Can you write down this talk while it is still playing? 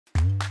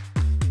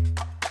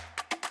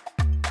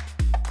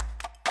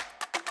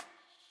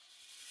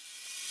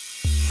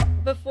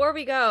Before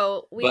we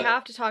go, we But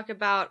have to talk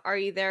about Are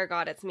You There,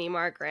 God? It's Me,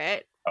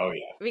 Margaret. oh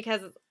yeah,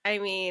 Because, I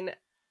mean,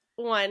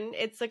 one,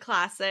 it's a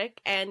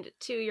classic, and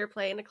two, you're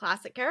playing a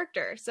classic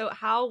character. So,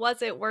 how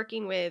was it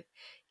working with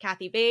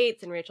Kathy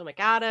Bates and Rachel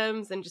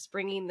McAdams and just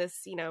bringing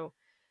this,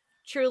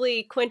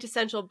 truly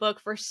quintessential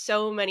book for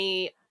so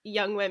many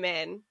young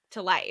women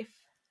to life?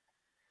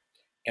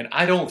 and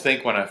I don't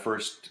think when I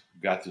first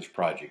got this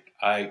project,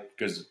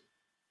 because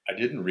I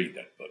didn't read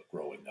that book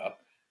growing up,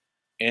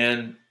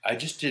 and I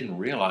just didn't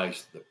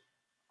realize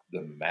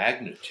the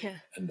magnitude Yeah.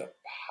 and the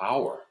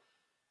power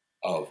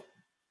of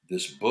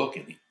this book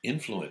and the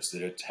influence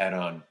that it's had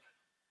on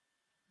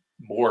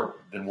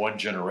more than one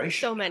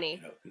generation So now.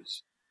 many.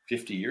 Because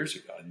 50 years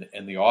ago,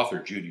 and the author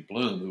Judy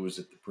Blume, who was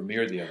at the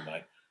premiere the other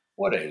night,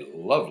 what a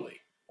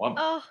lovely woman.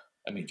 Oh,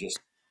 I mean, just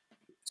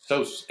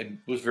so, and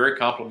was very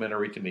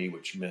complimentary to me,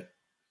 which meant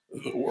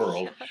the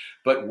world. yeah.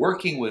 But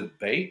working with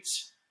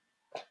Bates,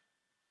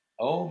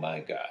 oh my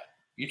God.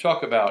 You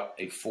talk about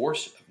a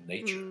force of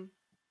nature. Mm.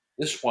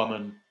 This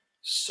woman,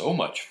 so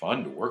much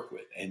fun to work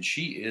with. And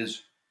she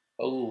is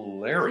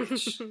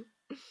hilarious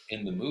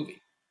in the movie.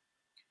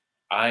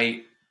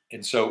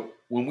 And so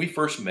when we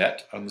first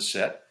met on the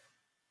set,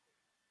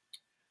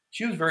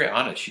 she was very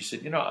honest. She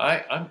said,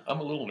 I'm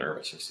a little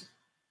nervous. I said,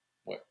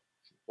 what?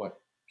 What?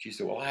 She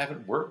said, well, I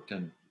haven't worked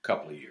in a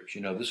couple of years.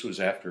 This was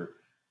after,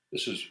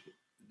 this was,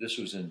 this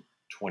was in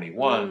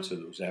 21. Mm. So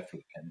it was after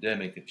the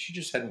pandemic, and she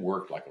just hadn't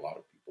worked like a lot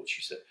of people.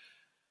 She said,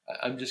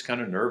 I'm just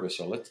kind of nervous.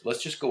 So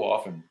let's just go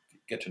off and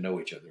get to know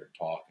each other and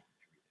talk and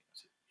everything. I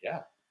said,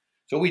 yeah.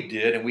 So we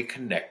did, and we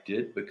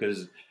connected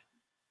because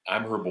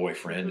I'm her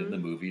boyfriend in Mm-hmm. the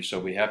movie. So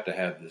we have to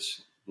have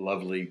this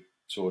lovely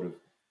sort of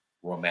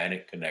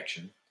romantic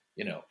connection,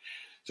 you know.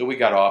 So we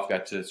got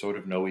to sort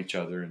of know each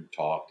other and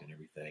talked and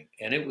everything.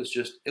 And it was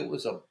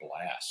a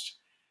blast.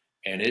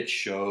 And it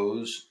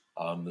shows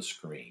on the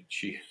screen.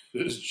 She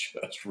is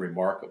just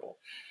remarkable.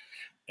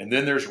 And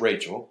then there's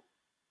Rachel,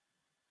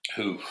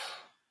 who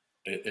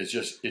it's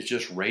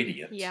just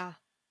radiant. Yeah.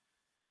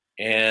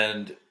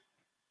 And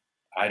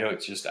I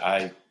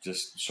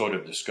just sort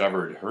of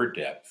discovered her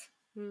depth.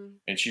 Mm.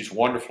 And she's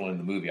wonderful in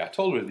the movie. I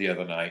told her the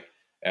other night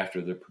after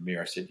the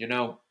premiere, I said,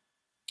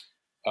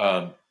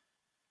 um,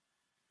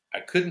 I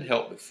couldn't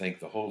help but think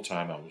the whole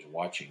time I was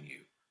watching you,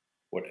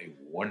 what a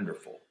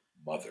wonderful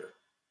mother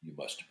you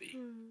must be.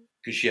 Mm.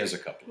 Because she has a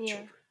couple of Yeah.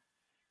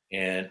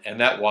 children. And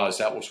that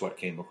was what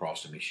came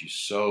across to me. She's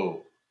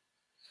so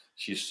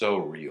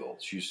real.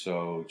 She's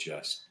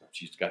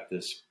got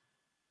this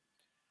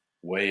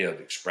way of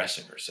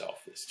expressing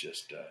herself. It's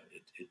just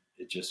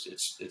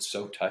it's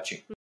so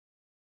touching.